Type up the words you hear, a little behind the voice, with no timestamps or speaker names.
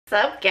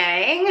What's up,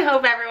 gang?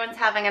 Hope everyone's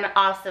having an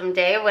awesome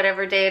day,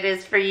 whatever day it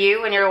is for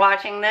you when you're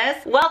watching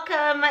this.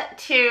 Welcome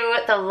to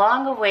the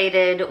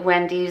long-awaited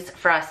Wendy's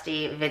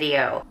Frosty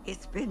video.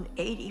 It's been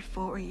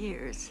 84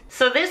 years.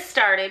 So this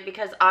started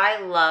because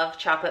I love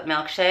chocolate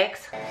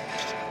milkshakes.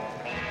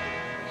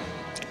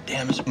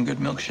 Damn, it's a good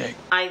milkshake.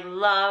 I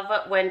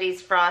love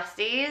Wendy's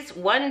Frosties.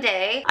 One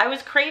day, I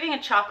was craving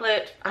a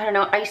chocolate, I don't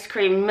know, ice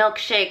cream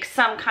milkshake,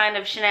 some kind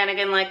of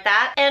shenanigan like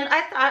that. And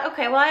I thought,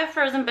 okay, well, I have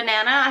frozen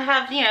banana. I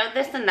have, you know,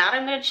 this and that.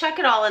 I'm gonna chuck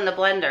it all in the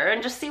blender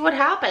and just see what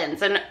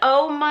happens. And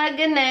oh my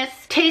goodness,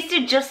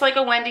 tasted just like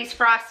a Wendy's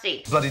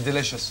Frosty. Bloody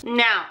delicious.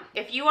 Now,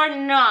 if you are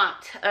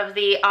not of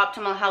the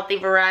optimal healthy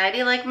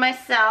variety like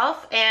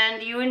myself,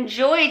 and you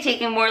enjoy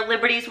taking more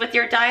liberties with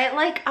your diet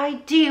like I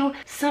do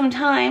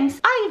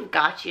sometimes, I've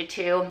got you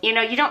too. You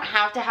know, you don't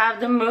have to have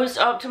the most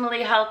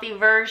optimally healthy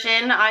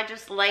version. I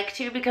just like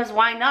to, because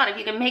why not? If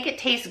you can make it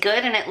taste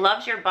good and it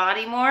loves your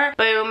body more,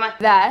 boom.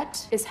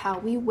 That is how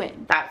we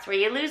win. That's where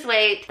you lose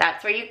weight.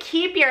 That's where you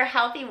keep your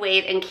healthy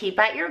weight and keep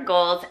at your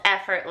goals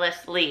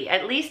effortlessly.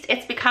 At least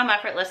it's become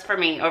effortless for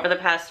me over the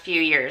past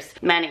few years.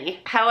 Many.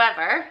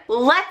 However,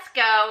 let's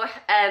go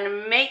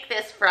and make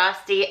this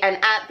Frosty, and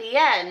at the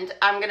end,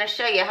 I'm gonna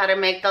show you how to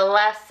make the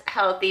less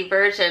healthy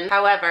version.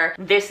 However,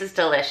 this is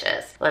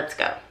delicious. Let's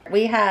go.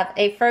 We have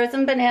a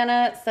frozen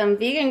banana, some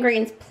vegan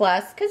greens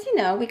plus, because you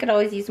know, we could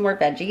always use more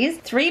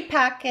veggies. 3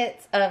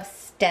 packets of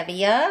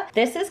stevia.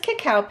 This is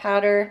cacao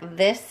powder.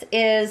 This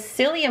is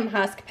psyllium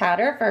husk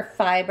powder for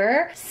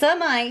fiber.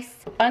 Some ice,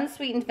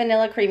 unsweetened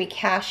vanilla creamy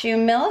cashew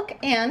milk,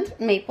 and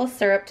maple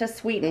syrup to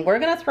sweeten. We're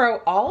gonna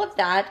throw all of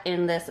that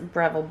in this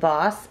Breville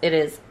Boss. It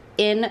is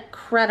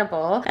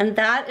incredible, and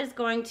that is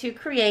going to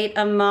create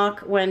a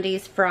mock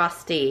Wendy's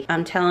Frosty.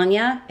 I'm telling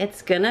you,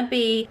 it's gonna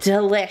be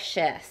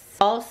delicious.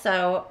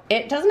 Also,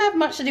 it doesn't have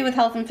much to do with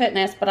health and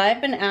fitness, but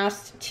I've been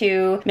asked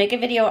to make a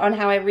video on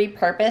how I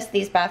repurpose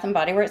these Bath &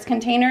 Body Works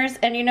containers,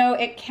 and you know,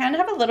 it can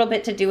have a little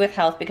bit to do with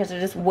health because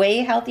it is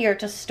way healthier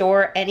to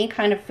store any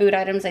kind of food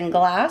items in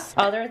glass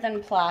other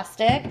than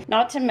plastic.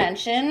 Not to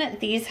mention,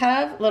 these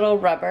have little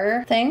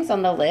rubber things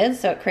on the lids,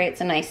 so it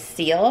creates a nice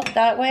seal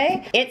that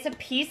way. It's a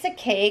piece of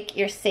cake.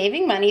 You're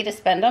saving money to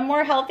spend on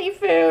more healthy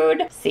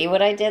food. See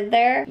what I did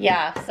there?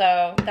 Yeah,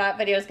 so that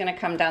video is gonna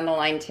come down the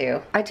line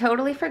too. I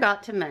totally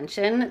forgot to mention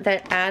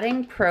that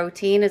adding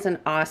protein is an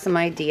awesome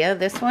idea.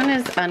 This one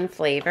is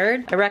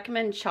unflavored. I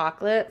recommend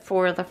chocolate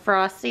for the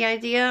Frosty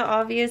idea,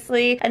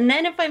 obviously. And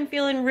then if I'm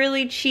feeling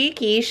really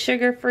cheeky,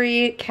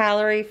 sugar-free,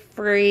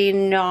 calorie-free,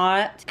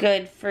 not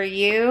good for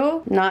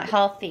you, not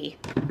healthy.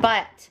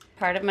 But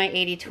part of my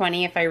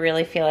 80-20, if I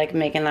really feel like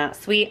making that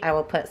sweet, I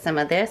will put some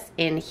of this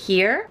in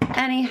here.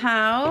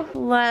 Anyhow,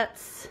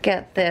 let's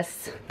get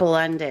this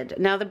blended.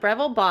 Now the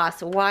Breville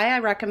Boss, why I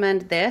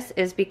recommend this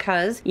is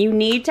because you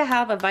need to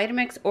have a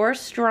Vitamix or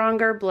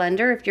stronger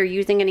blender if you're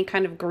using any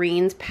kind of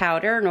greens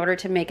powder in order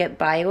to make it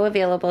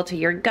bioavailable to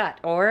your gut,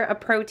 or a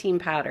protein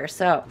powder.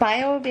 So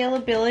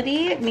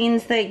bioavailability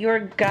means that your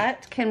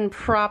gut can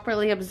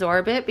properly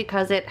absorb it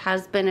because it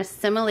has been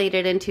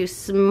assimilated into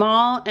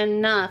small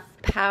enough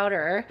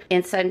powder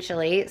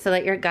essentially so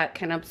that your gut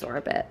can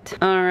absorb it.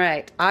 All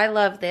right, I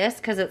love this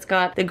because it's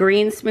got the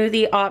green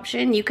smoothie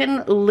option. You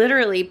can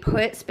literally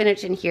put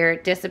spinach in here,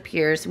 it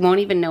disappears, won't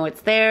even know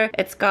it's there.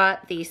 It's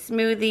got the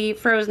smoothie,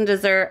 frozen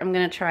dessert. I'm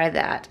gonna try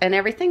that, and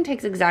everything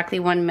takes exactly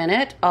 1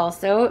 minute.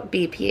 Also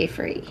BPA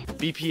free.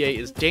 BPA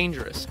is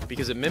dangerous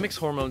because it mimics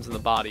hormones in the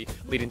body,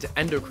 leading to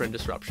endocrine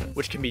disruption,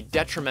 which can be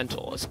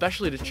detrimental,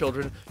 especially to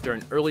children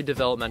during early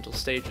developmental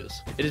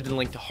stages. It has been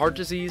linked to heart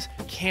disease,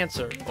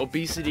 cancer,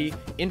 obesity,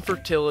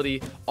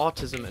 infertility,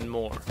 autism, and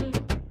more.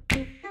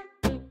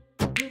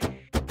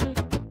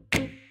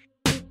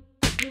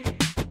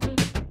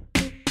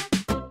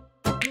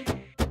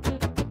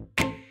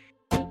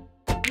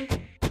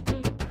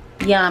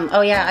 Yum.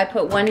 Oh yeah, I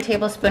put 1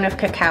 tablespoon of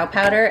cacao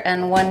powder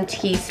and 1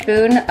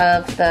 teaspoon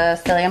of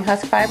the psyllium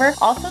husk fiber.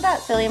 Also, that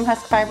psyllium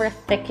husk fiber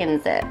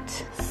thickens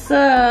it. So,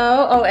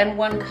 oh, and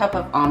 1 cup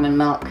of almond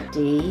milk.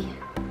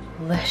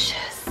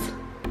 Delicious.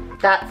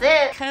 That's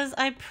it. Because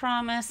I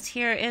promised,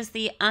 here is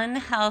the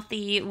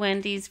unhealthy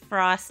Wendy's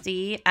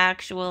Frosty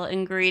actual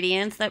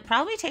ingredients that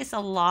probably taste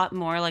a lot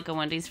more like a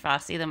Wendy's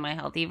Frosty than my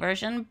healthy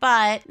version,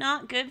 but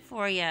not good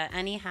for you.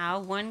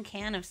 Anyhow, 1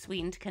 can of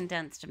sweetened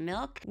condensed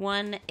milk,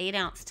 1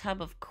 8-ounce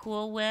tub of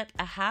Cool Whip,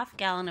 a ½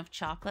 gallon of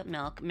chocolate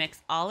milk.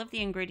 Mix all of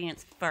the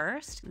ingredients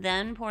first,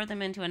 then pour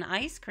them into an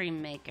ice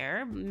cream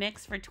maker.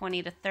 Mix for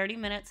 20 to 30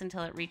 minutes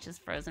until it reaches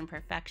frozen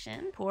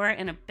perfection. Pour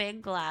in a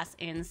big glass,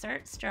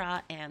 insert straw,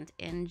 and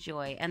enjoy.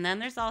 And then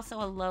there's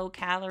also a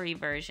low-calorie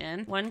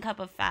version. 1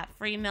 cup of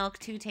fat-free milk,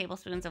 2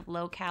 tablespoons of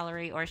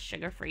low-calorie or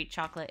sugar-free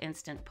chocolate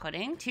instant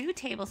pudding, 2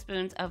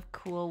 tablespoons of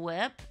Cool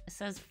Whip. It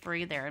says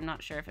free there. I'm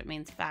not sure if it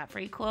means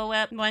fat-free Cool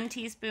Whip. 1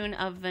 teaspoon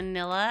of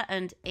vanilla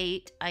and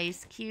 8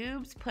 ice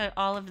cubes. Put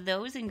all of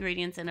those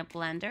ingredients in a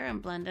blender and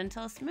blend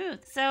until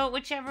smooth. So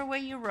whichever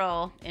way you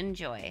roll,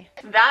 enjoy.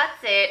 That's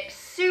it.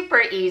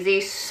 Super easy,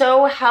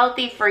 so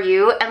healthy for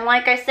you. And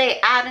like I say,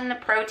 add in the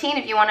protein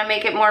if you want to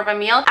make it more of a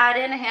meal. Add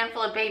in a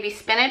handful of baby maybe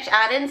spinach,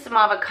 add in some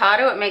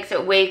avocado. It makes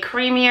it way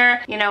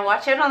creamier. You know,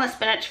 watch out on the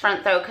spinach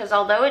front though, because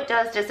although it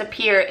does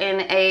disappear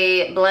in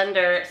a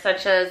blender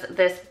such as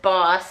this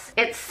Boss,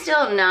 it's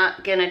still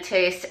not gonna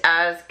taste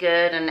as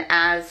good and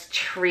as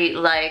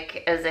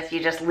treat-like as if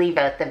you just leave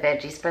out the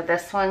veggies for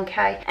this one,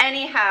 okay?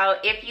 Anyhow,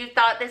 if you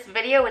thought this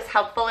video was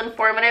helpful,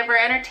 informative, or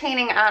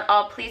entertaining at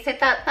all, please hit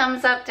that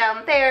thumbs up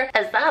down there,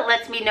 as that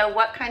lets me know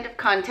what kind of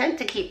content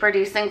to keep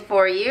producing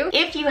for you.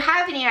 If you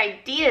have any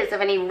ideas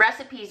of any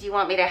recipes you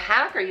want me to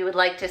hack or you would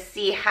like to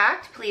see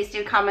hacked, please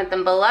do comment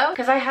them below,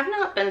 because I have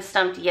not been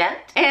stumped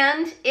yet.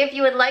 And if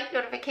you would like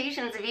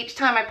notifications of each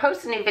time I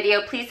post a new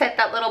video, please hit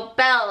that little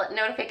bell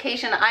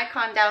notification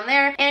icon down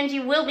there, and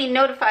you will be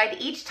notified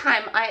each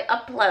time I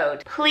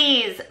upload.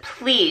 Please,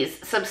 please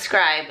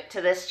subscribe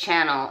to this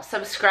channel.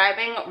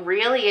 Subscribing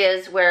really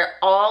is where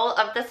all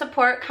of the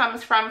support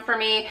comes from for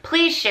me.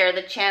 Please share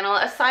the channel.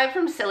 Aside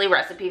from silly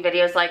recipe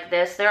videos like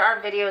this, there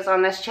are videos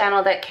on this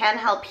channel that can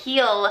help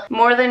heal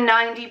more than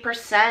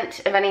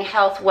 90% of any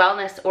health,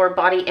 wellness, or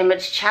body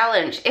image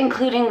challenge,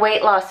 including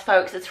weight loss,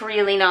 folks. It's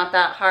really not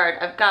that hard.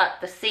 I've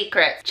got the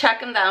secrets. Check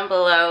them down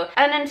below.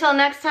 And until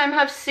next time,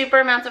 have super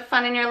amounts of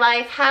fun in your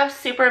life. Have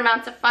super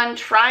amounts of fun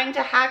trying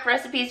to hack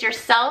recipes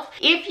yourself.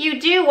 If you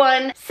do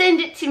one, send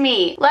it to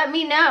me. Let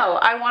me know.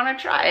 I want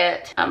to try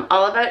it. I'm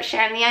all about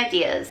sharing the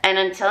ideas. And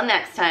until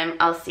next time,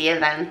 I'll see you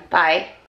then. Bye.